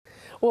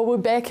Well, we're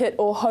back at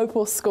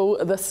Ohaupo School,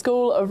 the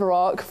School of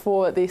Rock,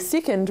 for their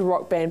second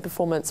rock band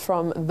performance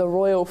from the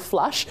Royal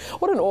Flush.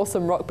 What an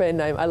awesome rock band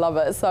name, I love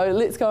it. So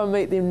let's go and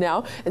meet them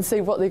now and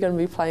see what they're going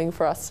to be playing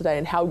for us today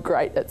and how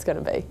great it's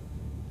going to be.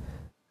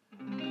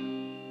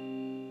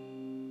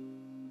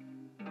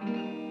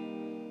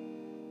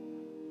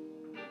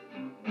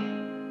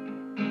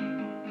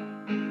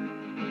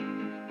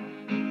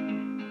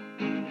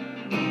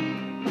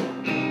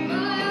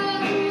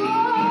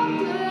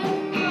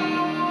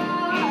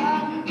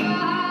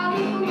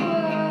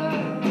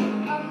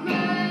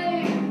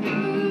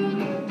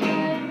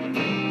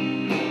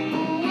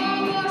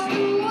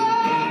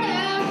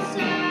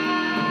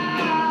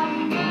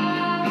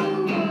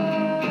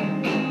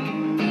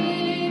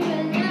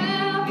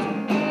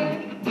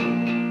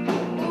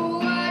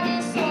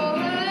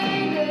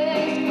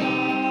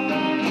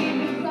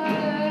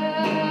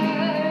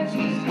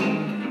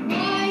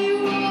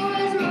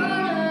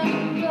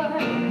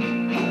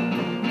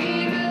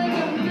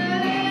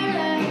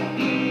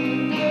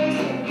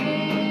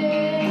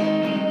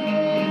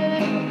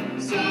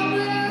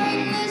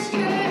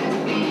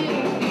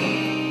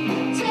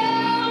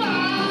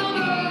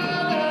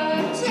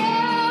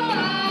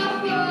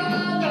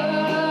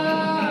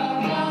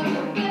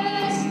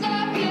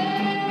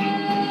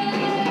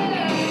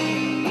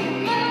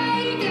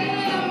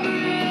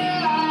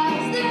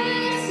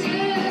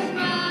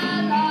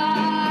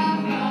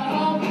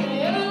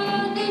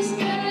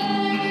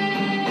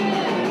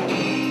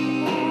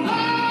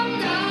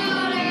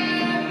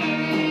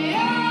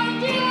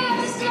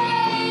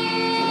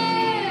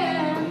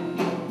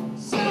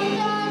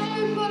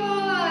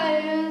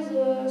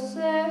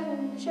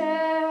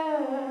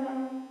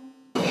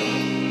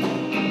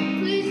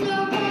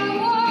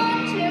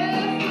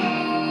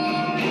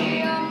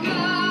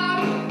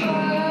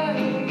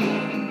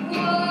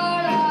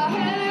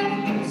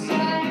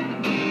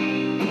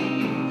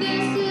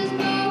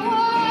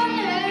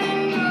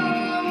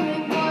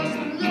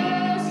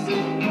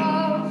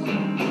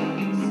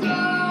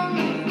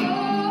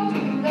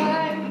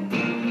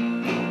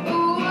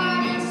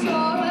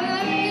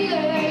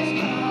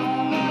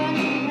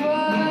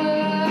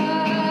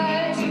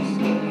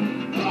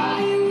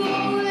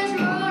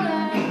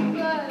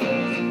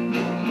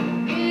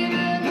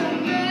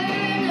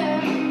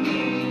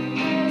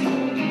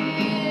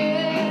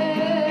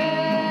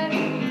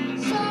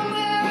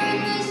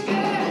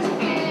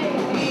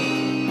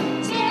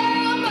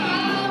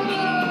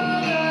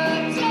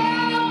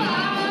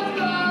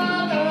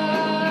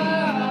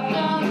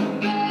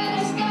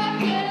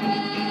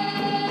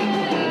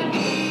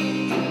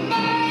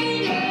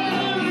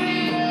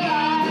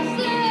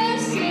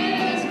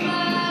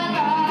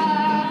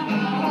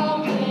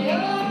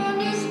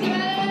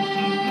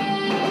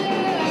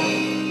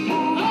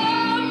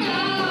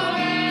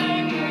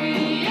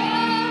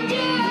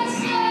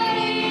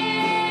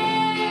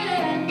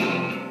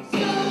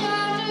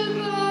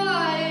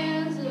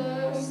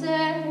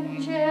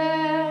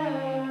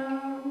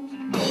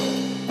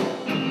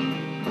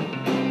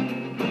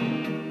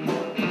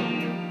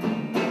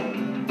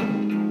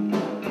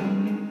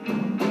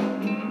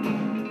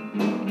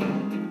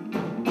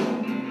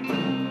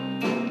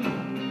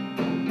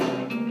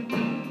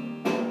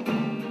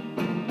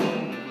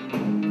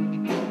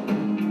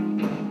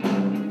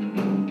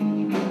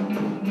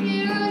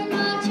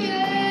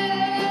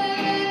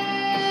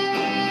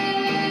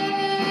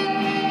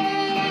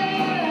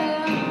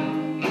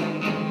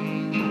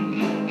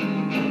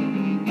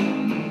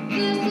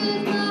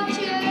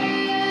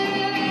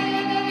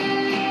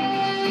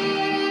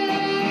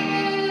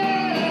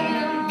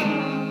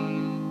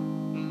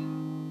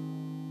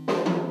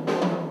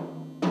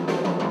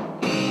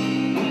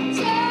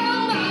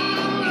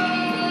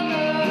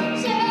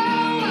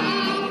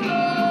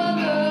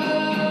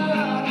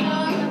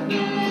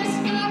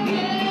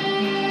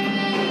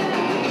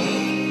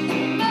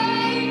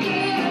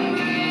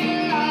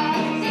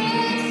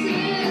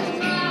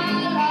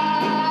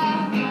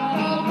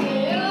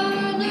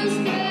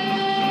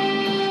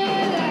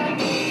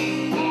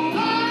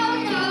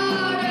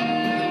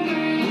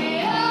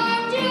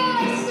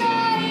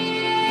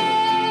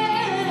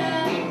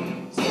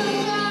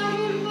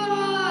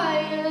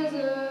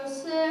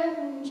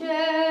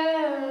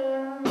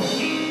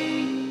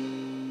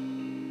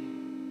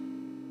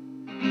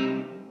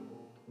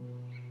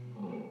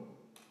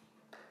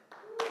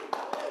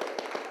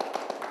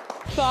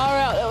 Far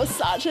out, that was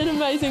such an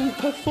amazing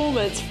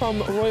performance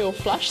from Royal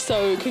Flush,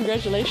 so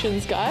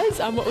congratulations guys.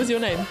 What was your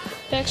name?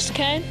 Baxter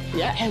Kane.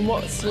 Yeah, and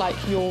what's like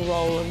your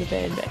role in the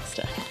band,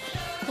 Baxter?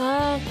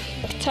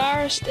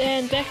 Guitarist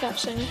and backup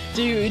singer.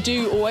 Do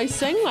you always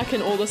sing, like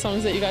in all the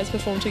songs that you guys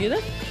perform together?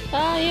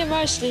 Yeah,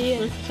 mostly,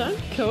 yeah. Okay,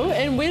 cool.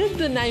 And where did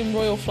the name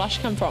Royal Flush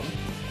come from?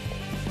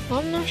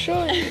 I'm not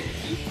sure.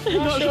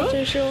 Not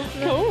Too sure.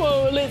 No. Cool,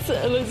 well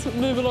let's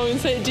move along and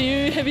see. Do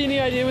you have any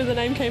idea where the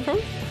name came from?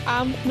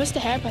 Mr.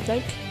 Harp, I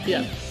think.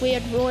 Yeah. We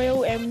had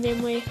Royal, and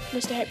then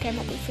Mr. Harp came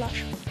up with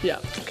Flush. Yeah,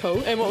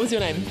 cool. And what was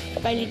your name?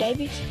 Bailey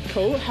Davies.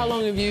 Cool. How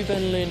long have you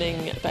been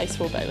learning bass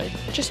for, Bailey?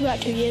 Just about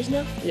 2 years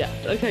now. Yeah,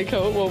 okay,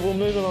 cool. Well, we'll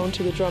move along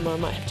to the drummer. I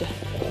might have to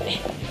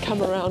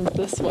come around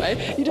this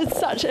way. You did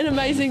such an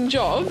amazing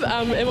job.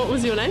 And what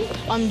was your name?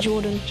 I'm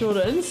Jordan.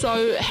 Jordan.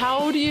 So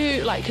how do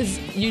you, because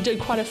you did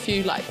quite a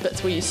few,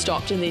 bits where you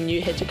stopped and then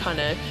you had to kind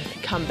of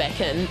come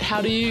back in.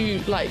 How do you,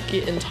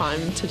 get in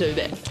time to do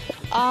that?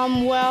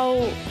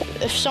 Well,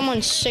 if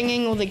someone's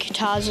singing or the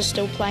guitars are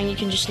still playing, you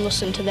can just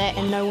listen to that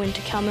and know when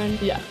to come in.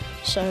 Yeah.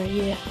 So,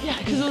 yeah. Yeah,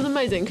 because it was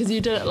amazing, because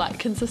you did it,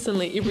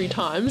 consistently every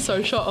time.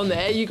 So, shot on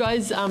there. Are you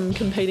guys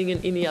competing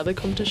in any other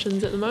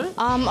competitions at the moment?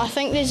 I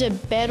think there's a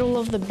Battle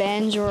of the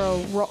Bands or a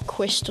Rock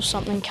Quest or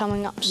something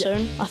coming up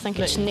soon. I think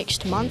it's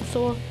next month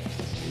or...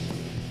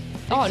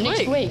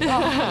 Next week.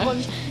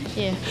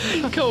 Yeah.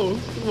 Cool.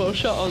 Well,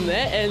 shot on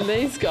that. And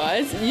these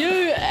guys,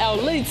 you, our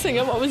lead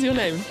singer, what was your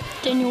name?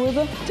 Daniel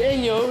Weber.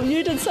 Daniel,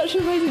 you did such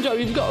an amazing job.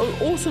 You've got an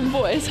awesome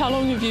voice. How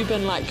long have you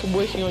been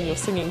working on your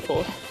singing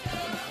for?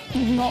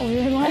 Not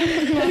very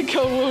long.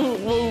 Cool.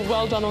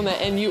 Well done on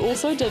that. And you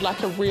also did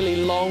a really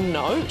long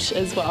note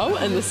as well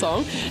in the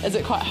song. Is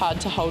it quite hard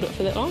to hold it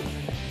for that long?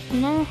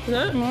 No.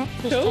 No?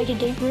 Just Cool. take a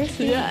deep breath.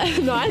 Yeah,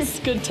 nice.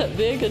 Good tip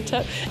there, good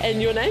tip.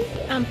 And your name?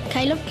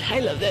 Caleb.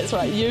 Caleb, that's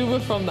right. You were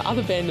from the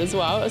other band as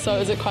well. So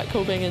is it quite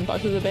cool being in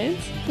both of the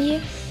bands?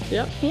 Yeah.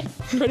 Yep. Yeah.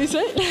 Pretty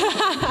sweet.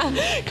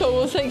 Cool.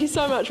 Well, thank you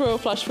so much, Royal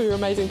Flush, for your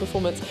amazing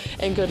performance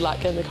and good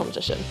luck in the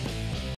competition.